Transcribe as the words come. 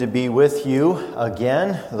To be with you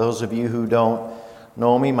again. Those of you who don't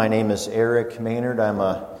know me, my name is Eric Maynard. I'm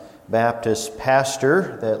a Baptist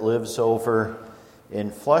pastor that lives over in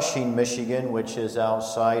Flushing, Michigan, which is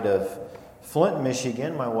outside of Flint,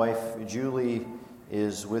 Michigan. My wife Julie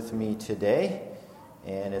is with me today,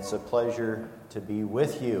 and it's a pleasure to be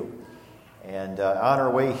with you. And on our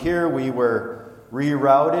way here, we were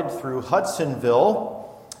rerouted through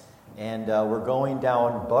Hudsonville, and we're going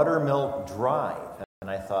down Buttermilk Drive. And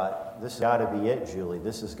I thought, this has got to be it, Julie.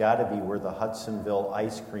 This has got to be where the Hudsonville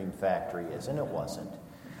ice cream factory is. And it wasn't.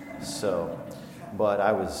 So, but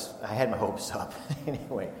I had my hopes up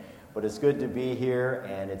anyway. But it's good to be here,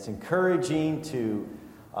 and it's encouraging to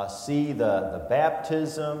see the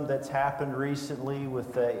baptism that's happened recently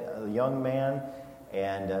with a young man.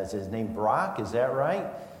 And is his name Brock? Is that right?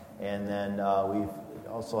 And then you've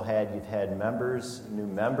had new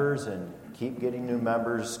members, and keep getting new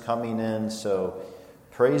members coming in. So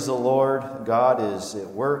praise the Lord. God is at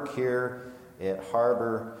work here at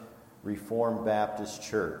Harbor Reformed Baptist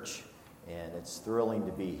Church, and it's thrilling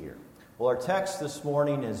to be here. Well, our text this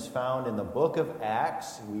morning is found in the book of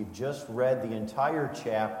Acts. We've just read the entire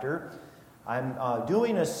chapter. I'm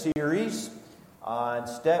doing a series on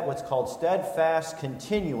what's called Steadfast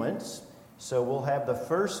Continuance. So we'll have the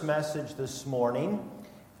first message this morning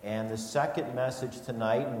and the second message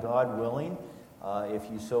tonight, and God willing, if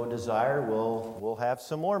you so desire, we'll have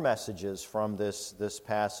some more messages from this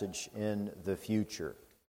passage in the future.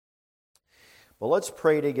 But let's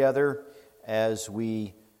pray together as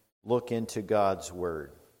we look into God's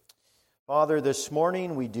Word. Father, this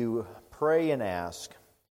morning we do pray and ask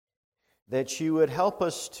that you would help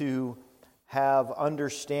us to have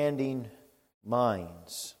understanding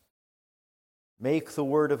minds. Make the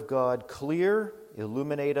Word of God clear,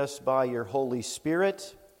 illuminate us by your Holy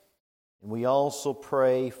Spirit. And we also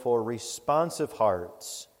pray for responsive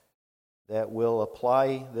hearts that will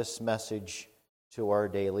apply this message to our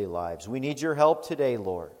daily lives. We need your help today,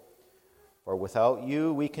 Lord. For without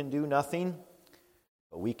you, we can do nothing,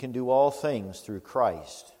 but we can do all things through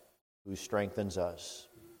Christ, who strengthens us.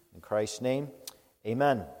 In Christ's name,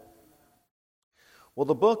 amen. Well,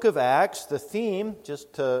 the book of Acts, the theme,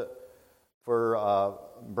 for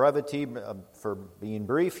brevity, for being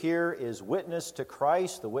brief here, is witness to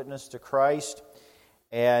Christ, the witness to Christ.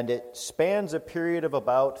 And it spans a period of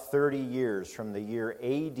about 30 years, from the year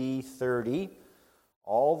AD 30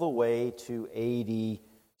 all the way to AD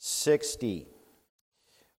 60,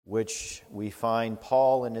 which we find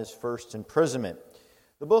Paul in his first imprisonment.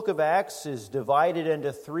 The book of Acts is divided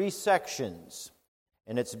into 3 sections,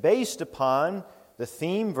 and it's based upon the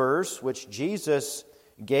theme verse which Jesus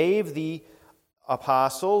gave the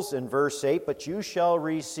apostles in verse 8, "But you shall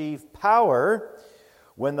receive power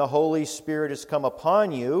when the Holy Spirit has come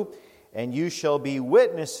upon you, and you shall be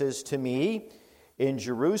witnesses to me in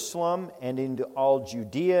Jerusalem and into all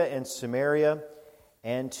Judea and Samaria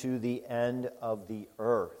and to the end of the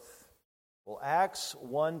earth." Well, Acts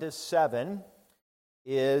 1-7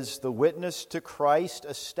 is the witness to Christ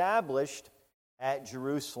established at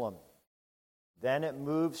Jerusalem. Then it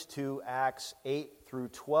moves to Acts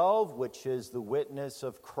 8-12, which is the witness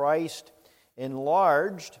of Christ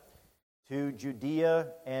enlarged to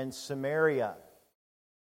Judea and Samaria.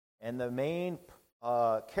 And the main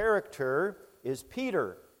character is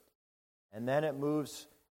Peter. And then it moves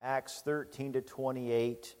Acts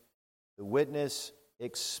 13-28, the witness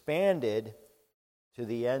expanded to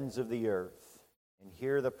the ends of the earth. And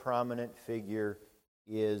here the prominent figure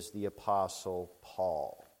is the Apostle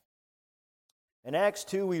Paul. In Acts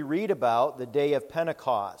 2, we read about the day of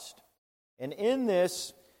Pentecost. And in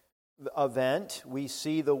this event, we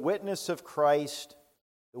see the witness of Christ,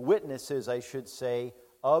 the witnesses, I should say,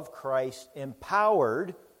 of Christ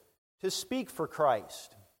empowered to speak for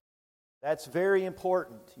Christ. That's very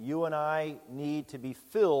important. You and I need to be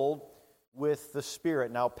filled with the Spirit.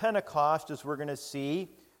 Now, Pentecost, as we're going to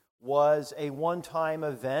see, was a one-time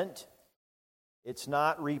event. It's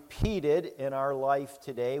not repeated in our life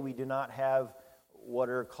today. We do not have what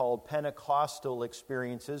are called Pentecostal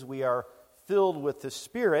experiences. We are filled with the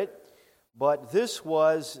Spirit, but this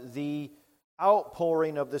was the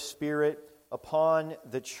outpouring of the Spirit upon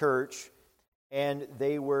the church, and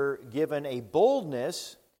they were given a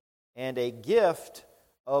boldness and a gift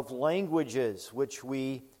of languages, which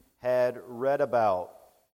we had read about.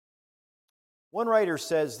 One writer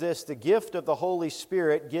says this: the gift of the Holy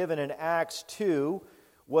Spirit given in Acts 2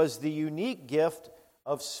 was the unique gift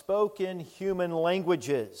of spoken human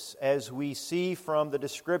languages, as we see from the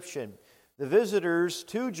description. The visitors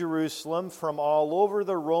to Jerusalem from all over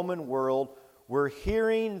the Roman world were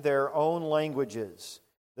hearing their own languages,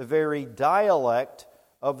 the very dialect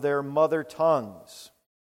of their mother tongues.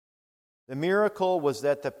 The miracle was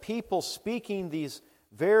that the people speaking these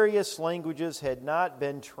various languages had not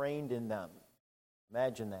been trained in them.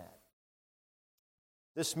 Imagine that.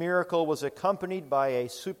 This miracle was accompanied by a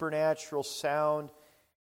supernatural sound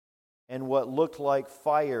and what looked like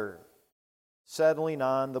fire settling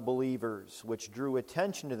on the believers, which drew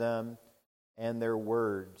attention to them and their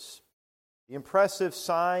words. The impressive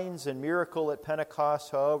signs and miracle at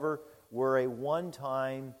Pentecost, however, were a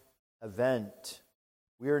one-time event.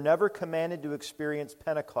 We are never commanded to experience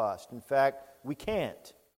Pentecost. In fact, we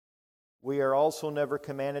can't. We are also never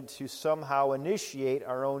commanded to somehow initiate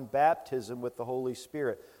our own baptism with the Holy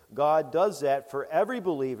Spirit. God does that for every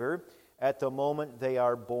believer at the moment they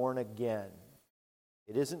are born again.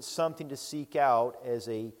 It isn't something to seek out as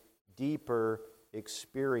a deeper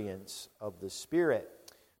experience of the Spirit.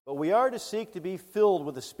 But we are to seek to be filled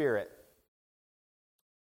with the Spirit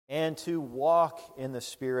and to walk in the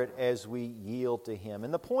Spirit as we yield to Him.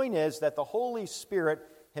 And the point is that the Holy Spirit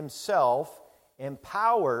Himself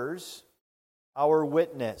empowers our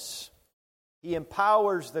witness. He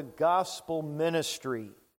empowers the gospel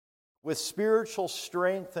ministry with spiritual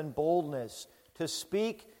strength and boldness to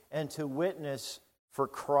speak and to witness for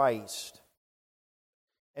Christ.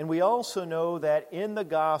 And we also know that in the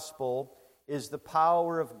gospel is the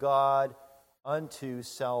power of God unto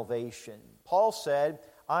salvation. Paul said,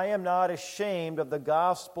 I am not ashamed of the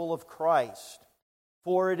gospel of Christ,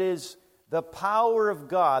 for it is the power of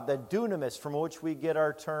God, the dunamis, from which we get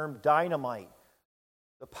our term dynamite,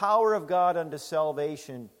 the power of God unto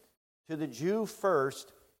salvation to the Jew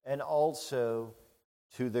first and also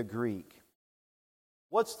to the Greek.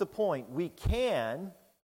 What's the point? We can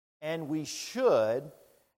and we should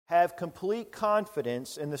have complete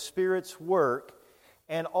confidence in the Spirit's work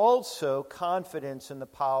and also confidence in the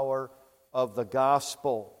power of the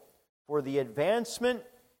gospel for the advancement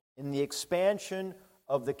and the expansion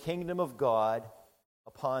of the kingdom of God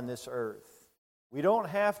upon this earth. We don't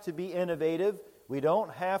have to be innovative. We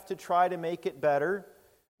don't have to try to make it better.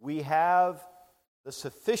 We have the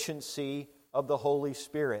sufficiency of the Holy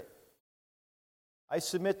Spirit. I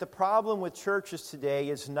submit the problem with churches today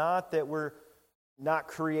is not that we're not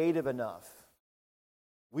creative enough.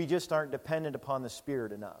 We just aren't dependent upon the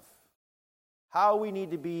Spirit enough. How we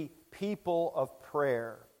need to be people of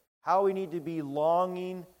prayer. How we need to be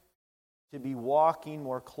longing to be walking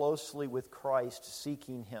more closely with Christ,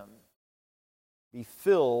 seeking Him. Be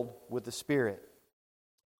filled with the Spirit.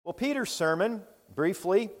 Well, Peter's sermon,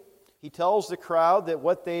 briefly, he tells the crowd that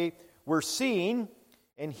what they were seeing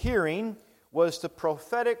and hearing was the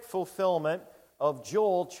prophetic fulfillment of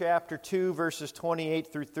Joel chapter 2, verses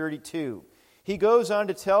 28 through 32. He goes on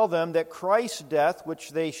to tell them that Christ's death,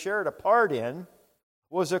 which they shared a part in,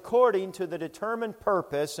 was according to the determined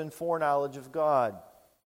purpose and foreknowledge of God.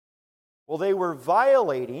 Well, they were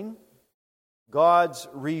violating God's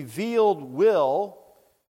revealed will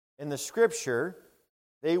in the Scripture.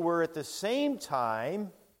 They were at the same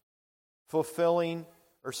time fulfilling,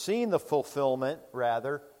 or seeing the fulfillment,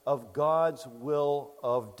 rather, of God's will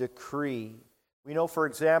of decree. We know, for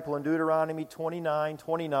example, in Deuteronomy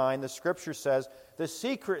 29:29, the Scripture says, the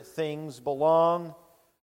secret things belong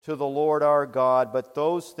to the Lord our God, but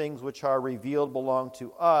those things which are revealed belong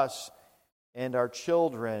to us and our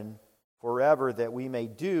children forever, that we may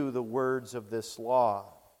do the words of this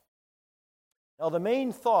law. Now, the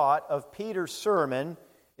main thought of Peter's sermon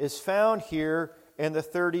is found here in the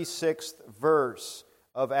 36th verse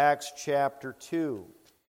of Acts chapter 2,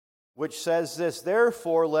 which says this,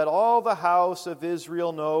 therefore let all the house of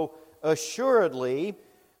Israel know assuredly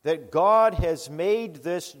that God has made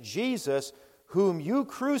this Jesus, whom you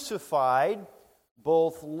crucified,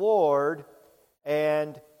 both Lord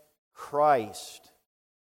and Christ.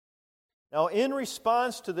 Now, in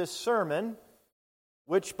response to this sermon,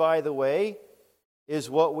 which, by the way, is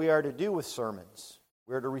what we are to do with sermons,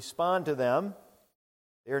 we're to respond to them.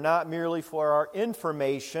 They're not merely for our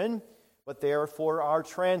information, but they are for our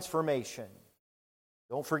transformation.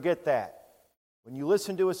 Don't forget that. When you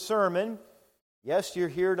listen to a sermon, yes, you're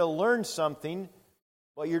here to learn something,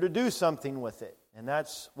 but you're to do something with it. And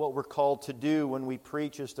that's what we're called to do when we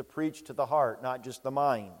preach, is to preach to the heart, not just the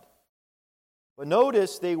mind. But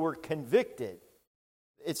notice they were convicted.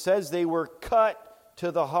 It says they were cut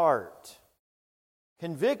to the heart.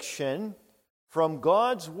 Conviction from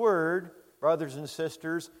God's Word, brothers and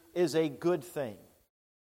sisters, is a good thing.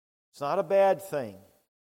 It's not a bad thing.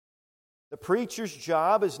 The preacher's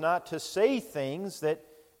job is not to say things that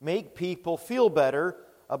make people feel better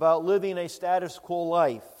about living a status quo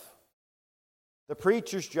life. The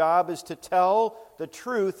preacher's job is to tell the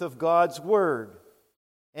truth of God's Word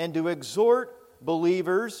and to exhort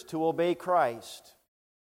believers to obey Christ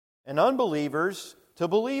and unbelievers to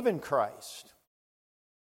believe in Christ.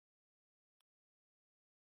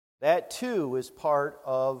 That too is part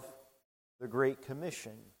of the Great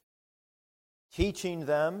Commission, teaching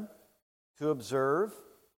them to observe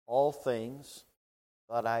all things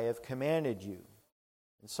that I have commanded you.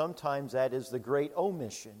 And sometimes that is the great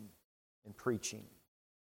omission in preaching.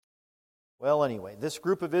 Well, anyway, this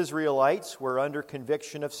group of Israelites were under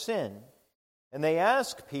conviction of sin, and they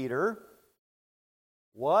asked Peter,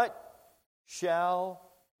 "What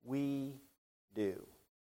shall we do?"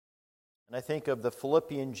 And I think of the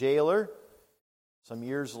Philippian jailer some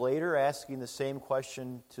years later asking the same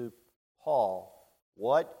question to Paul,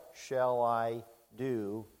 "What shall I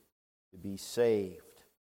do to be saved?"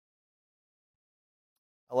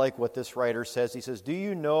 I like what this writer says. He says, "Do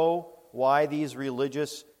you know why these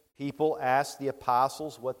religious people asked the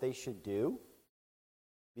apostles what they should do?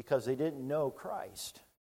 Because they didn't know Christ.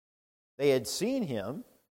 They had seen Him.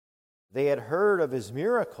 They had heard of His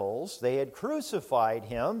miracles. They had crucified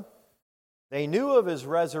Him. They knew of His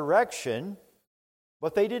resurrection,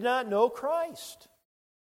 but they did not know Christ.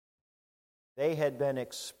 They had been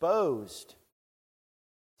exposed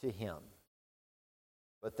to Him,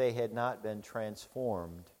 but they had not been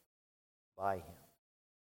transformed by Him."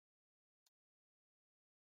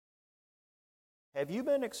 Have you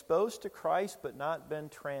been exposed to Christ but not been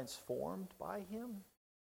transformed by Him?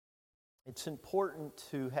 It's important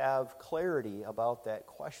to have clarity about that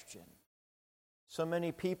question. So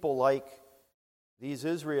many people, like these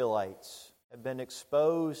Israelites, have been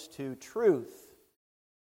exposed to truth,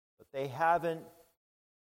 but they haven't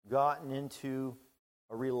gotten into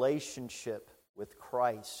a relationship with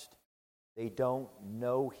Christ. They don't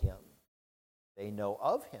know Him. They know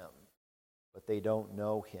of Him, but they don't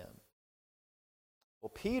know Him. Well,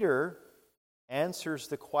 Peter answers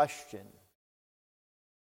the question,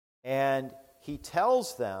 and he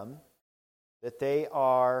tells them that they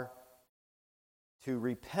are to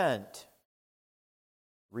repent,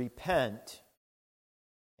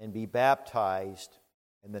 and be baptized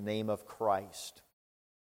in the name of Christ.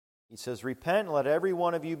 He says, "Repent and let every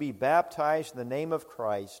one of you be baptized in the name of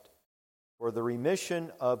Christ for the remission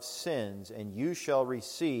of sins, and you shall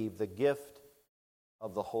receive the gift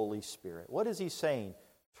of the Holy Spirit." What is he saying?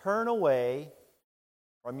 Turn away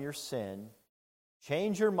from your sin,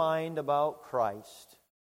 change your mind about Christ,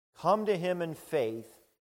 come to Him in faith,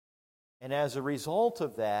 and as a result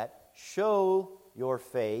of that, show your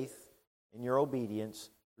faith and your obedience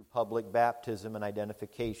through public baptism and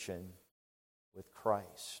identification with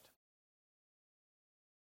Christ.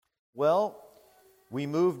 Well, we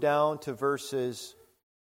move down to verses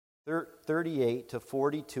 38 to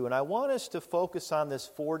 42, and I want us to focus on this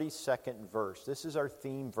 42nd verse. This is our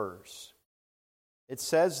theme verse. It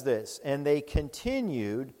says this, "And they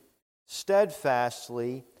continued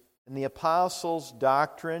steadfastly in the apostles'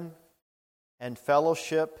 doctrine and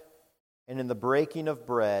fellowship, and in the breaking of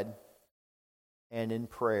bread, and in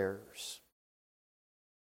prayers."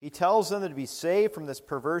 He tells them that to be saved from this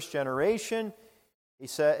perverse generation, it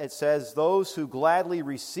says, those who gladly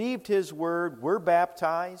received His word were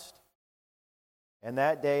baptized, and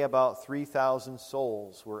that day about 3,000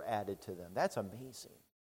 souls were added to them. That's amazing.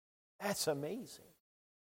 That's amazing.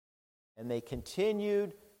 And they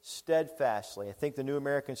continued steadfastly. I think the New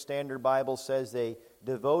American Standard Bible says they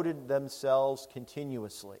devoted themselves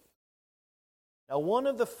continuously. Now, one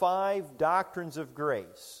of the 5 doctrines of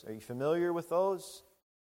grace, are you familiar with those?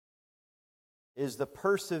 Is the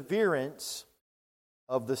perseverance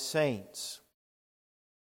of the saints.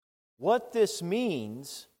 What this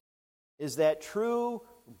means is that true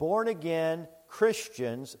born-again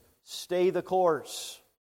Christians stay the course.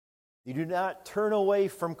 They do not turn away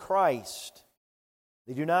from Christ.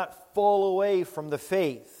 They do not fall away from the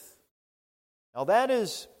faith. Now that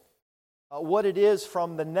is what it is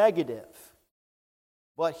from the negative.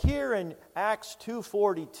 But here in Acts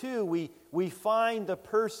 2:42, we find the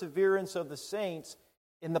perseverance of the saints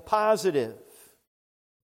in the positive.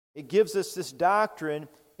 It gives us this doctrine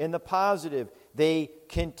in the positive. They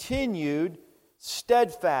continued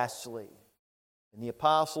steadfastly in the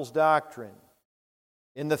apostles' doctrine,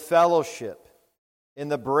 in the fellowship, in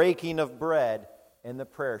the breaking of bread, and the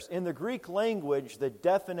prayers. In the Greek language, the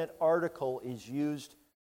definite article is used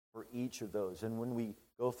for each of those. And when we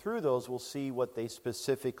go through those, we'll see what they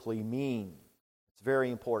specifically mean. It's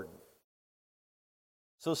very important.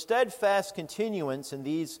 So steadfast continuance in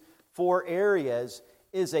these 4 areas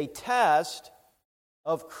is a test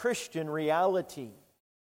of Christian reality.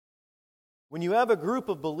 When you have a group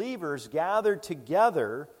of believers gathered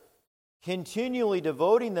together, continually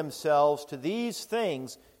devoting themselves to these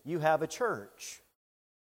things, you have a church.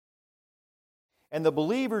 And the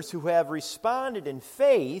believers who have responded in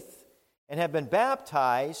faith and have been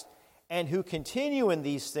baptized and who continue in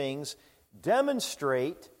these things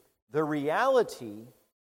demonstrate the reality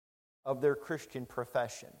of their Christian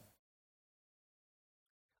profession.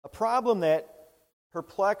 A problem that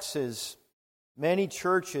perplexes many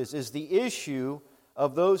churches is the issue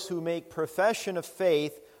of those who make profession of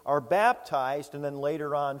faith, are baptized, and then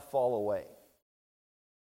later on fall away.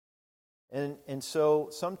 And so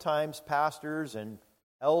sometimes pastors and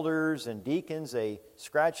elders and deacons, they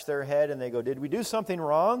scratch their head and they go, did we do something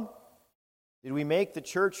wrong? Did we make the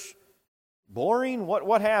church boring?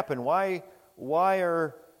 What happened? Why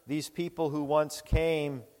are these people who once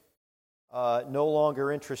came no longer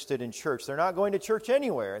interested in church? They're not going to church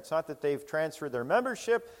anywhere. It's not that they've transferred their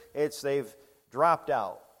membership, it's they've dropped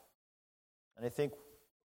out. And I think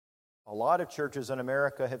a lot of churches in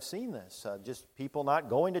America have seen this. Just people not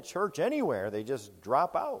going to church anywhere. They just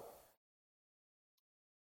drop out.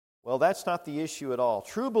 Well, that's not the issue at all.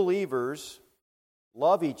 True believers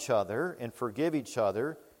love each other and forgive each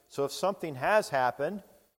other. So if something has happened,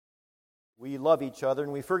 we love each other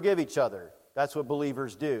and we forgive each other. That's what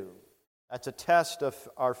believers do. That's a test of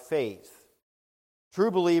our faith.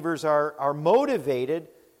 True believers are motivated,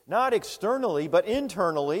 not externally, but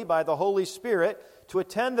internally by the Holy Spirit to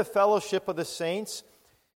attend the fellowship of the saints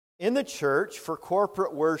in the church for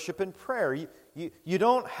corporate worship and prayer. You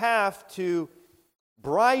don't have to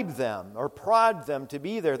bribe them or prod them to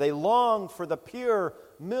be there. They long for the pure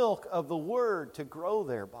milk of the Word to grow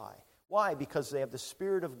thereby. Why? Because they have the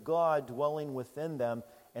Spirit of God dwelling within them,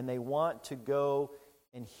 and they want to go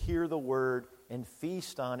and hear the Word and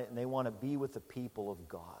feast on it, and they want to be with the people of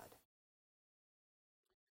God.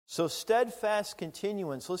 So steadfast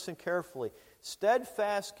continuance, listen carefully,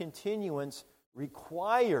 steadfast continuance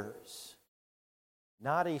requires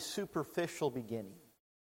not a superficial beginning,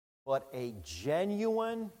 but a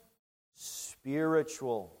genuine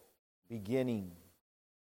spiritual beginning,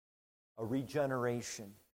 a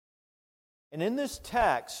regeneration. And in this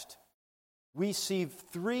text, we see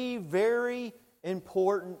three very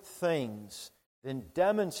important things that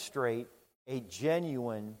demonstrate a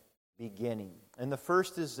genuine beginning. And the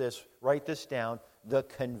first is this, write this down, the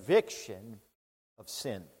conviction of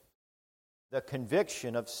sin. The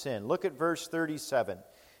conviction of sin. Look at verse 37.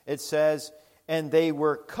 It says, and they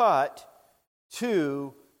were cut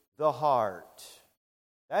to the heart.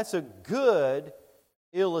 That's a good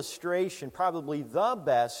illustration, probably the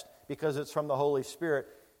best, because it's from the Holy Spirit,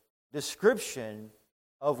 description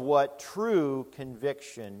of what true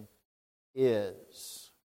conviction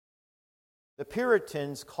is. The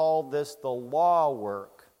Puritans called this the law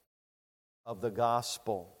work of the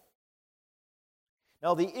gospel.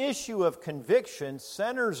 Now, the issue of conviction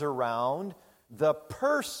centers around the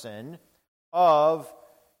person of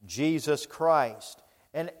Jesus Christ.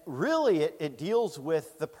 And really, it deals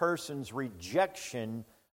with the person's rejection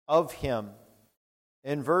of Him.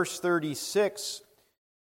 In verse 36,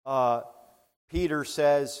 Peter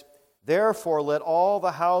says, therefore let all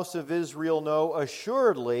the house of Israel know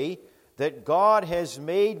assuredly that God has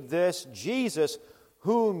made this Jesus,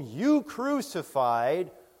 whom you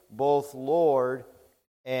crucified, both Lord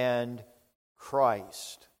and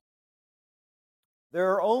Christ.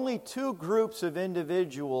 There are only two groups of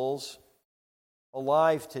individuals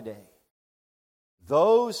alive today.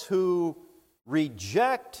 Those who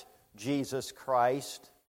reject Jesus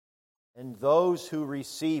Christ and those who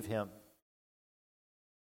receive Him.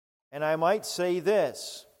 And I might say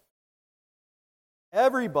this,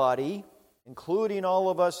 everybody, including all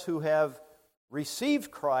of us who have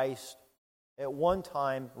received Christ, at one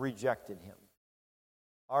time rejected Him.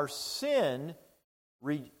 Our sin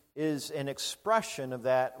is an expression of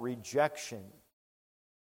that rejection.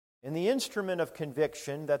 And the instrument of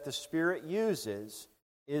conviction that the Spirit uses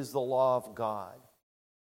is the law of God.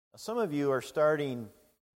 Now, some of you are starting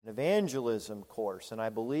an evangelism course, and I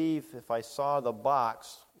believe if I saw the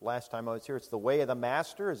box last time I was here, it's the way of the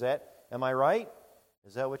Master. Am I right?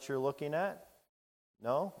 Is that what you're looking at?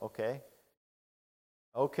 No? Okay.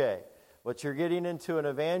 But you're getting into an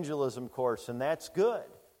evangelism course, and that's good.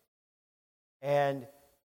 And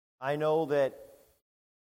I know that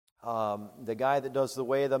the guy that does the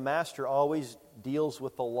way of the Master always deals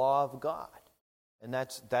with the law of God. And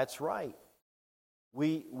that's right.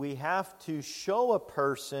 We have to show a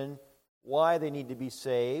person why they need to be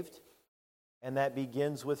saved, and that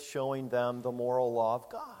begins with showing them the moral law of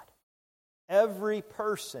God. Every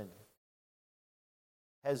person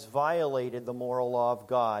has violated the moral law of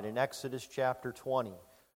God in Exodus chapter 20, and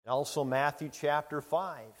also Matthew chapter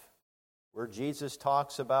 5, where Jesus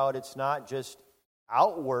talks about it's not just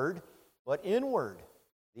outward, but inward.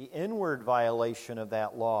 The inward violation of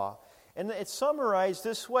that law. And it's summarized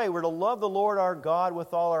this way. We're to love the Lord our God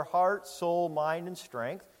with all our heart, soul, mind, and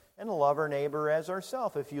strength, and to love our neighbor as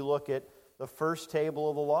ourselves. If you look at the first table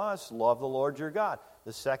of the law, it's love the Lord your God.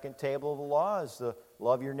 The second table of the law is the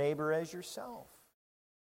love your neighbor as yourself.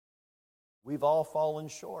 We've all fallen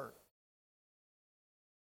short.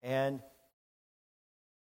 And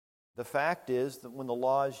the fact is that when the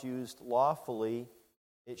law is used lawfully,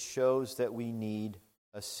 it shows that we need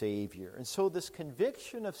a Savior. And so this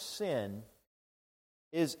conviction of sin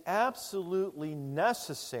is absolutely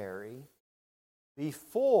necessary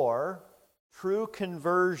before true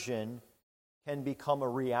conversion can become a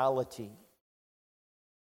reality.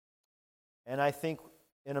 And I think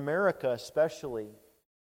in America especially,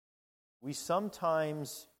 we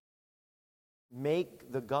sometimes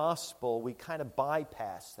make the gospel, we kind of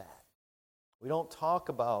bypass that. We don't talk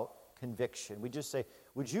about conviction. We just say,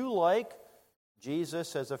 would you like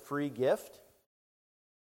Jesus as a free gift?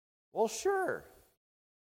 Well, sure.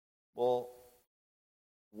 Well,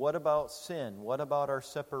 what about sin? What about our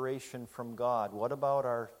separation from God? What about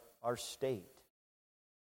our state?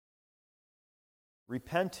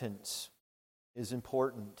 Repentance is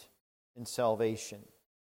important in salvation.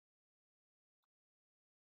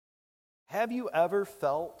 Have you ever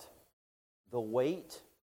felt the weight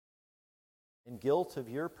and guilt of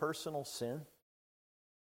your personal sin?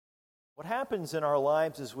 What happens in our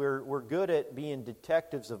lives is we're good at being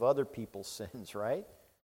detectives of other people's sins, right?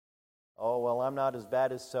 Oh, well, I'm not as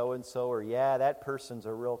bad as so-and-so, or yeah, that person's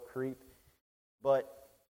a real creep. But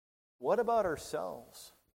what about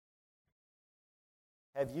ourselves?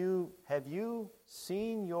 Have you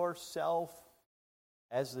seen yourself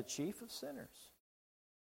as the chief of sinners?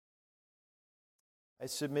 I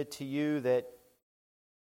submit to you that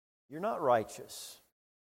you're not righteous.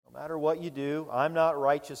 No matter what you do, I'm not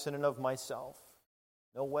righteous in and of myself.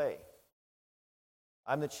 No way.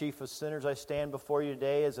 I'm the chief of sinners. I stand before you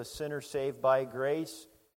today as a sinner saved by grace,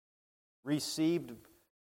 received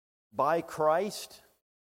by Christ.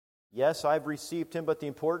 Yes, I've received Him, but the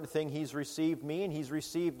important thing, He's received me, and He's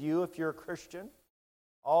received you if you're a Christian.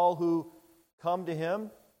 All who come to Him,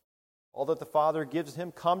 all that the Father gives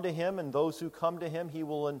Him, come to Him, and those who come to Him, He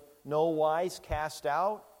will in no wise cast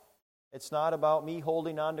out. It's not about me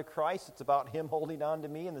holding on to Christ, it's about Him holding on to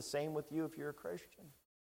me, and the same with you if you're a Christian.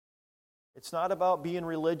 It's not about being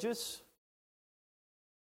religious.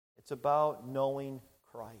 It's about knowing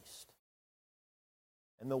Christ.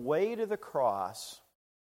 And the way to the cross,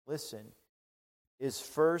 listen, is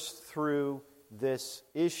first through this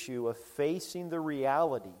issue of facing the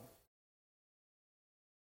reality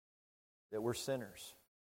that we're sinners,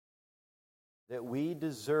 that we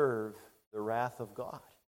deserve the wrath of God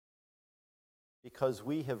because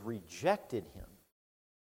we have rejected Him.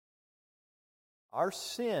 Our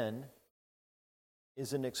sin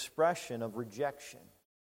is an expression of rejection.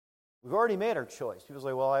 We've already made our choice. People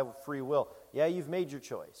say, well, I have free will. Yeah, you've made your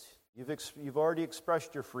choice. You've already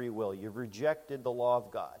expressed your free will. You've rejected the law of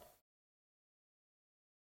God.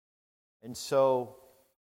 And so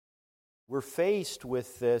we're faced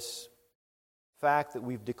with this fact that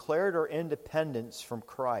we've declared our independence from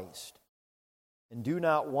Christ and do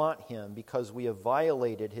not want Him because we have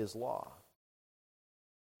violated His law.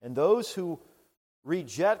 And those who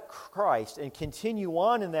reject Christ and continue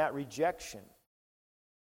on in that rejection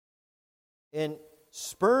and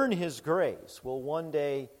spurn His grace will one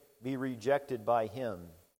day be rejected by Him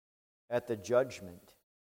at the judgment.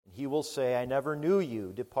 And He will say, I never knew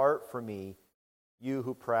you. Depart from me, you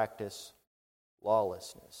who practice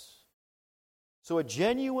lawlessness. So a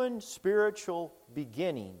genuine spiritual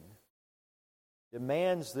beginning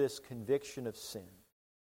demands this conviction of sin.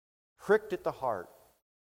 Pricked at the heart.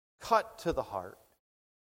 Cut to the heart.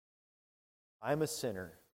 I'm a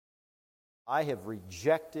sinner. I have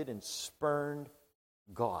rejected and spurned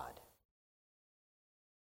God.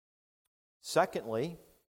 Secondly,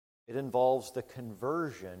 it involves the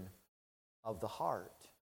conversion of the heart.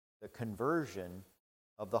 The conversion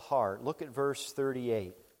of the heart. Look at verse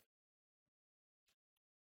 38.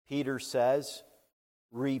 Peter says,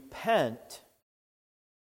 repent.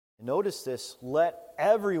 And notice this, let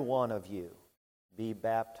every one of you be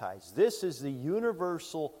baptized. This is the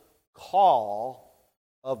universal call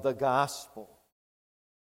of the gospel.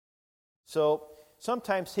 So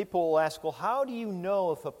sometimes people will ask, well, how do you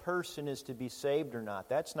know if a person is to be saved or not?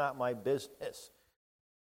 That's not my business.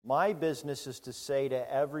 My business is to say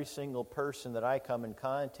to every single person that I come in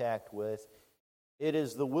contact with, it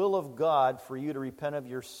is the will of God for you to repent of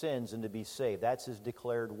your sins and to be saved. That's His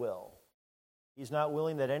declared will. He's not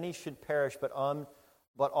willing that any should perish, but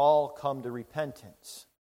but all come to repentance.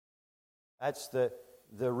 That's the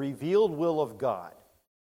revealed will of God.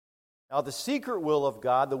 Now, the secret will of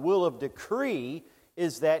God, the will of decree,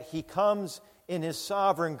 is that He comes in His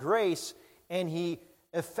sovereign grace and He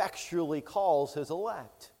effectually calls His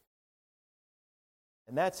elect.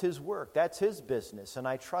 And that's His work. That's His business. And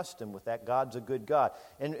I trust Him with that. God's a good God.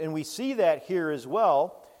 And we see that here as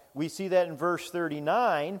well. We see that in verse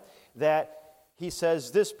 39, that He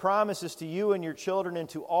says, "This promise is to you and your children and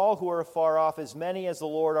to all who are afar off, as many as the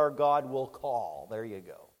Lord our God will call." There you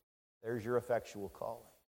go. There's your effectual calling.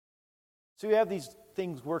 So you have these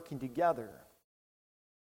things working together.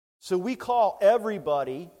 So we call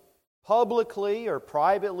everybody, publicly or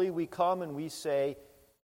privately, we come and we say,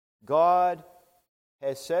 God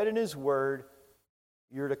has said in His Word,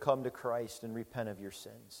 you're to come to Christ and repent of your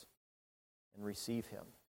sins and receive Him.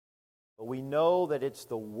 But we know that it's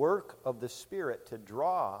the work of the Spirit to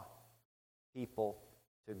draw people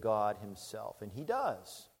to God Himself. And He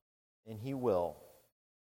does, and He will.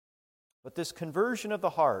 But this conversion of the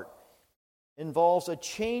heart involves a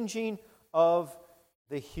changing of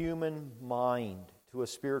the human mind to a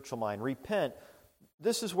spiritual mind. Repent.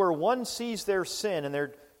 This is where one sees their sin and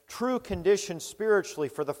their true condition spiritually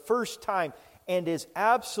for the first time and is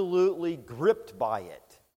absolutely gripped by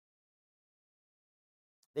it.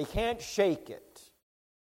 They can't shake it.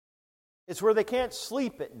 It's where they can't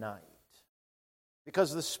sleep at night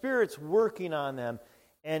because the Spirit's working on them,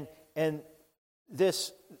 and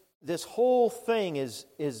this whole thing is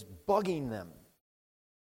bugging them.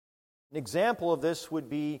 An example of this would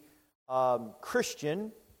be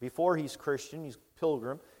Christian. Before he's Christian, he's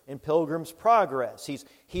pilgrim. In Pilgrim's Progress,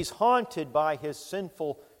 he's haunted by his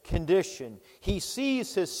sinful condition. He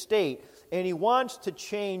sees his state, and he wants to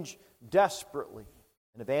change desperately.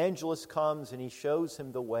 An evangelist comes, and he shows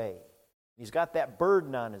him the way. He's got that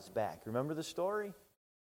burden on his back. Remember the story?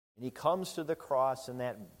 And he comes to the cross, and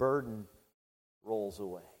that burden rolls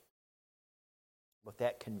away. But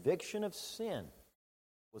that conviction of sin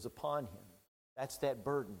was upon him. That's that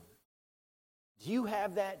burden. Do you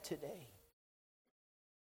have that today?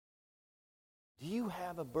 Do you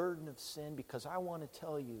have a burden of sin? Because I want to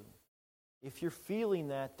tell you, if you're feeling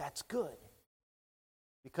that, that's good.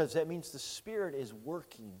 Because that means the Spirit is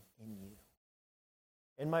working in you.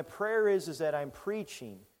 And my prayer is that I'm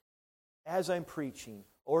preaching, as I'm preaching,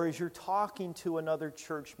 or as you're talking to another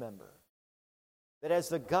church member, that as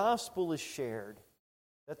the gospel is shared,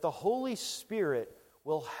 that the Holy Spirit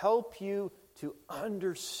will help you to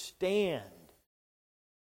understand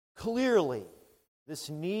clearly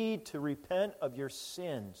this need to repent of your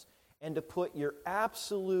sins and to put your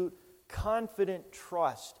absolute confident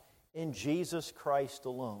trust in Jesus Christ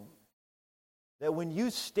alone. That when you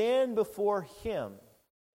stand before Him,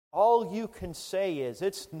 all you can say is,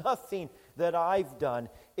 it's nothing that I've done.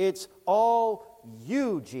 It's all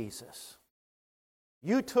you, Jesus.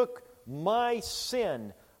 You took my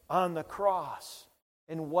sin on the cross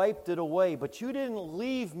and wiped it away, but you didn't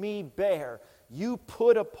leave me bare. You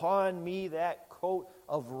put upon me that coat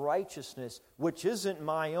of righteousness, which isn't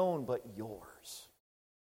my own, but yours.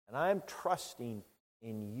 And I'm trusting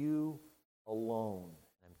in you alone.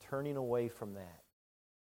 I'm turning away from that.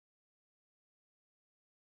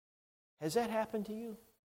 Has that happened to you?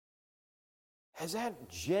 Has that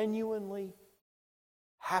genuinely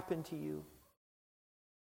happened to you?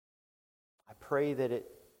 I pray that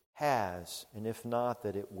it has, and if not,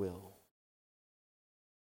 that it will.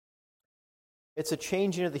 It's a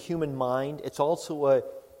changing of the human mind. It's also a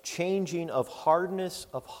changing of hardness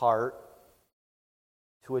of heart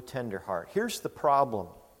to a tender heart. Here's the problem.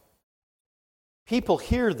 People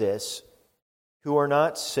hear this who are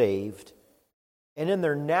not saved, and in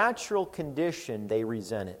their natural condition, they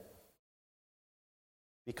resent it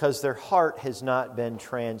because their heart has not been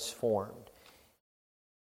transformed.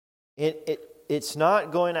 It's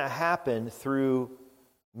not going to happen through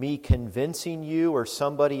me convincing you or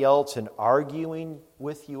somebody else and arguing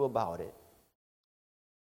with you about it.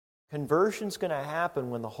 Conversion's going to happen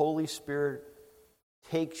when the Holy Spirit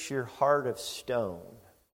takes your heart of stone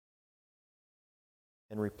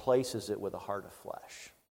and replaces it with a heart of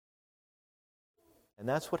flesh. And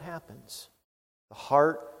that's what happens. The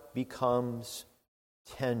heart becomes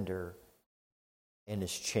tender and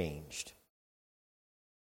is changed.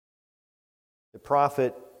 The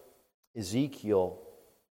prophet Ezekiel,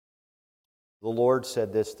 the Lord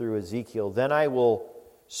said this through Ezekiel, "Then I will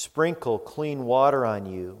sprinkle clean water on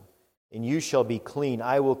you, and you shall be clean.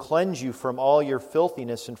 I will cleanse you from all your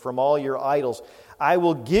filthiness and from all your idols. I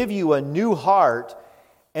will give you a new heart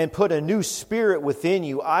and put a new spirit within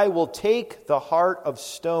you. I will take the heart of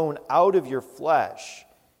stone out of your flesh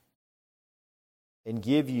and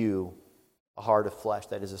give you a heart of flesh,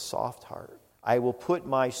 that is a soft heart. I will put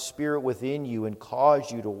my Spirit within you and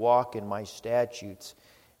cause you to walk in my statutes,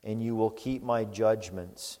 and you will keep my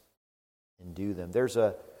judgments and do them. There's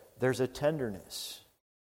a tenderness.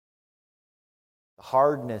 The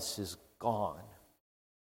hardness is gone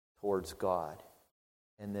towards God.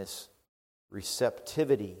 And this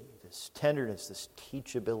receptivity, this tenderness, this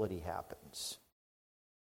teachability happens.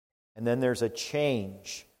 And then there's a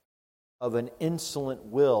change of an insolent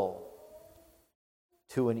will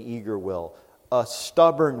to an eager will, a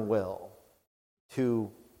stubborn will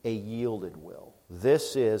to a yielded will.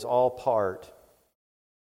 This is all part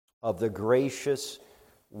of the gracious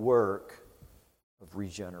work of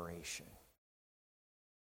regeneration.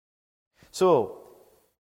 So,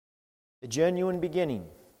 a genuine beginning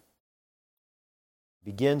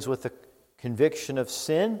begins with the conviction of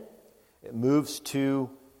sin. It moves to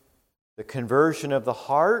the conversion of the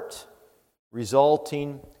heart,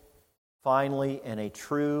 resulting finally in a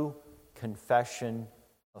true confession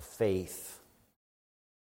of faith.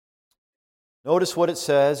 Notice what it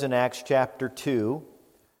says in Acts chapter 2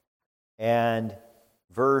 and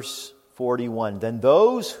verse 41. Then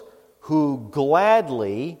those who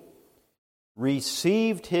gladly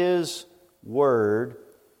received his word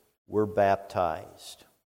were baptized.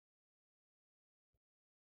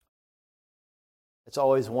 It's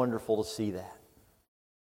always wonderful to see that.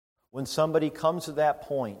 When somebody comes to that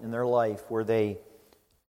point in their life where they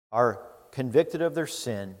are convicted of their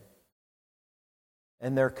sin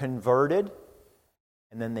and they're converted,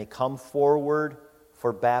 and then they come forward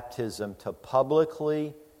for baptism to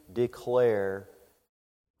publicly declare,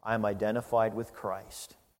 I'm identified with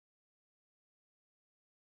Christ.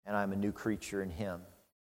 And I'm a new creature in Him.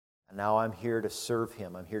 And now I'm here to serve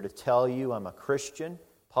Him. I'm here to tell you I'm a Christian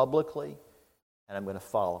publicly, and I'm going to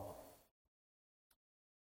follow Him.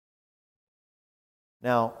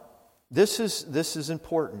 Now, this is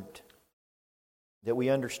important that we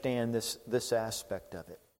understand this aspect of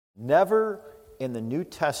it. Never in the New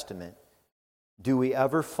Testament do we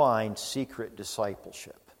ever find secret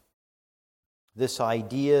discipleship. This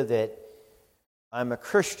idea that I'm a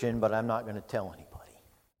Christian, but I'm not going to tell anybody.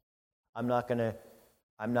 I'm not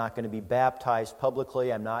going to be baptized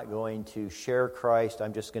publicly. I'm not going to share Christ.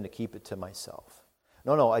 I'm just going to keep it to myself.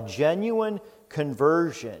 No. A genuine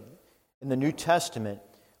conversion in the New Testament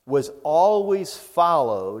was always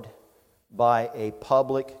followed by a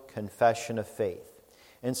public confession of faith.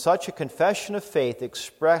 And such a confession of faith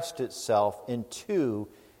expressed itself in two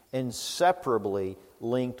inseparably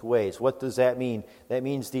linked ways. What does that mean? That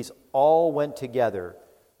means these all went together.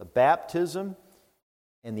 The baptism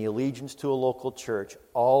and the allegiance to a local church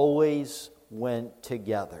always went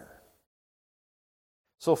together.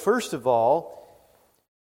 So first of all,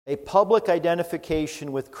 a public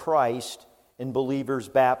identification with Christ in believers'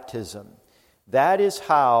 baptism. That is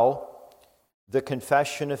how the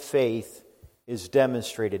confession of faith is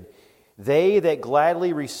demonstrated. They that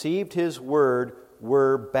gladly received His word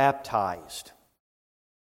were baptized.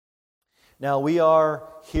 Now, we are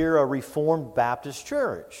here a Reformed Baptist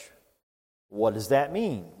church. What does that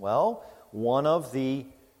mean? Well, one of the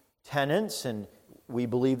tenets, and we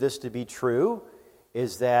believe this to be true,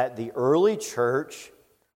 is that the early church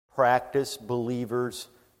practiced believers'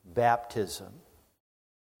 baptism.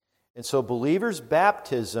 And so believers'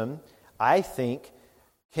 baptism, I think,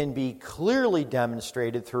 can be clearly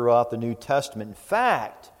demonstrated throughout the New Testament. In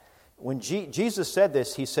fact, when Jesus said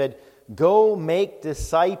this, He said, "Go make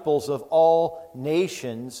disciples of all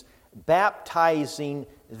nations, baptizing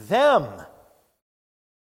them."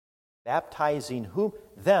 Baptizing whom?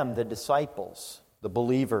 Them, the disciples, the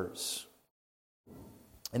believers.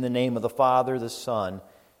 In the name of the Father, the Son,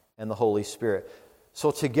 and the Holy Spirit. So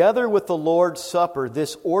together with the Lord's Supper,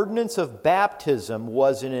 this ordinance of baptism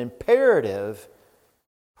was an imperative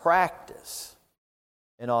practice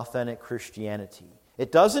in authentic Christianity.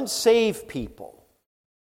 It doesn't save people.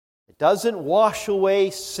 It doesn't wash away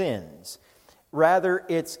sins. Rather,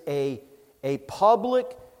 it's a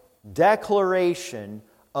public declaration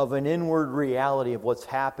of an inward reality of what's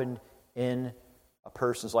happened in a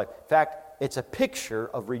person's life. In fact, it's a picture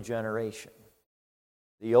of regeneration.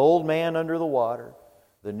 The old man under the water,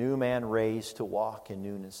 the new man raised to walk in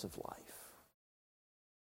newness of life.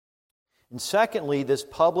 And secondly, this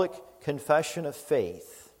public confession of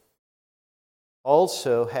faith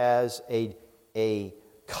also has a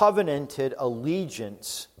covenanted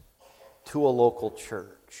allegiance to a local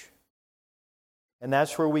church. And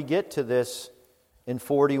that's where we get to this in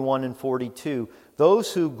 41 and 42.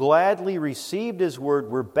 Those who gladly received His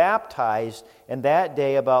word were baptized, and that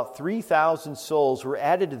day about 3,000 souls were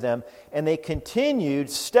added to them, and they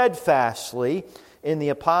continued steadfastly in the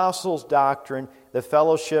apostles' doctrine, the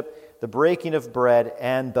fellowship, the breaking of bread,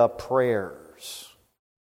 and the prayers.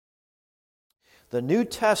 The New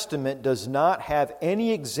Testament does not have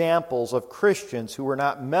any examples of Christians who were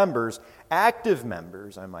not members, active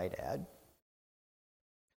members, I might add,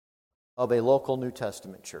 of a local New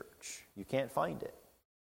Testament church. You can't find it.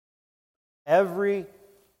 Every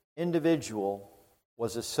individual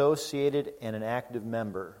was associated and an active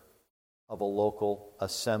member of a local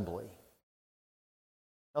assembly.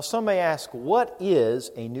 Now, some may ask, what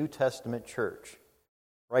is a New Testament church?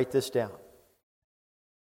 Write this down.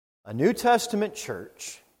 A New Testament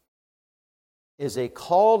church is a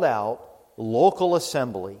called out local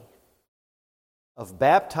assembly of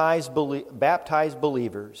baptized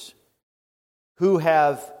believers who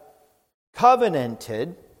have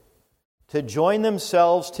covenanted to join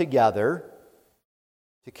themselves together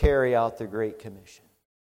to carry out the Great Commission.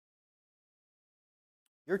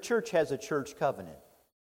 Your church has a church covenant.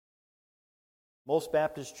 Most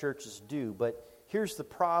Baptist churches do, but here's the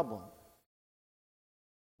problem.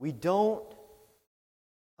 We don't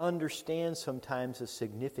understand sometimes the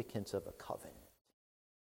significance of a covenant.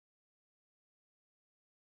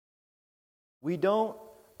 We don't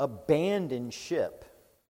abandon ship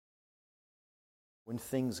when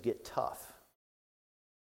things get tough.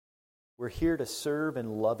 We're here to serve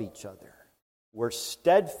and love each other. We're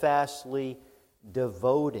steadfastly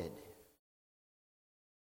devoted.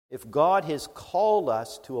 If God has called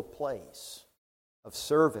us to a place of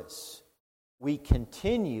service, we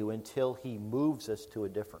continue until He moves us to a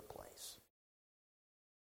different place.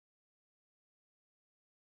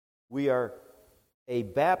 We are a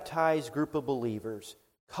baptized group of believers,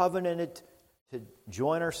 covenanted to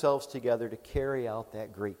join ourselves together to carry out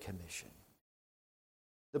that Great Commission.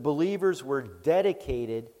 The believers were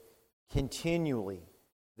dedicated continually.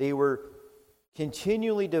 They were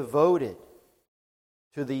continually devoted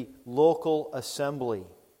to the local assembly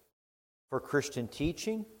for Christian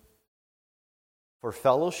teaching, for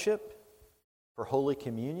fellowship, for Holy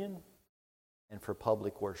Communion, and for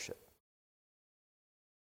public worship.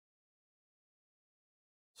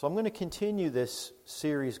 So I'm going to continue this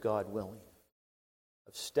series, God willing,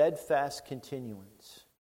 of steadfast continuance.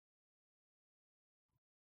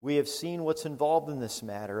 We have seen what's involved in this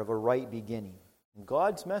matter of a right beginning. And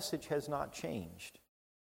God's message has not changed,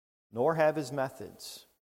 nor have His methods.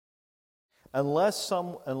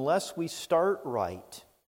 Unless we start right,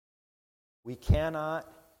 we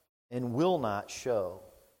cannot and will not show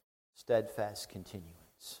steadfast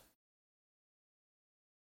continuance.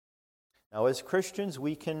 Now, as Christians,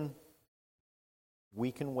 we can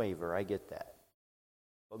waver, I get that.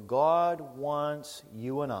 But God wants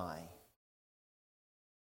you and I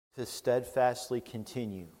to steadfastly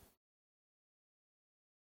continue.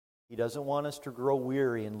 He doesn't want us to grow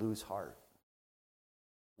weary and lose heart.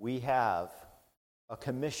 We have a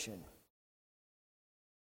commission.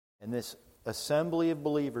 And this assembly of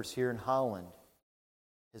believers here in Holland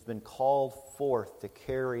has been called forth to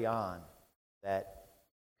carry on that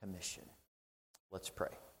commission. Let's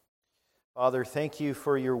pray. Father, thank you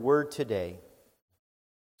for your word today.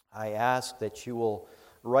 I ask that you will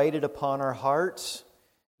write it upon our hearts,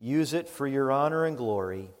 use it for your honor and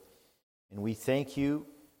glory, and we thank you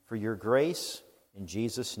for your grace. In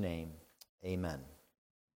Jesus' name, amen.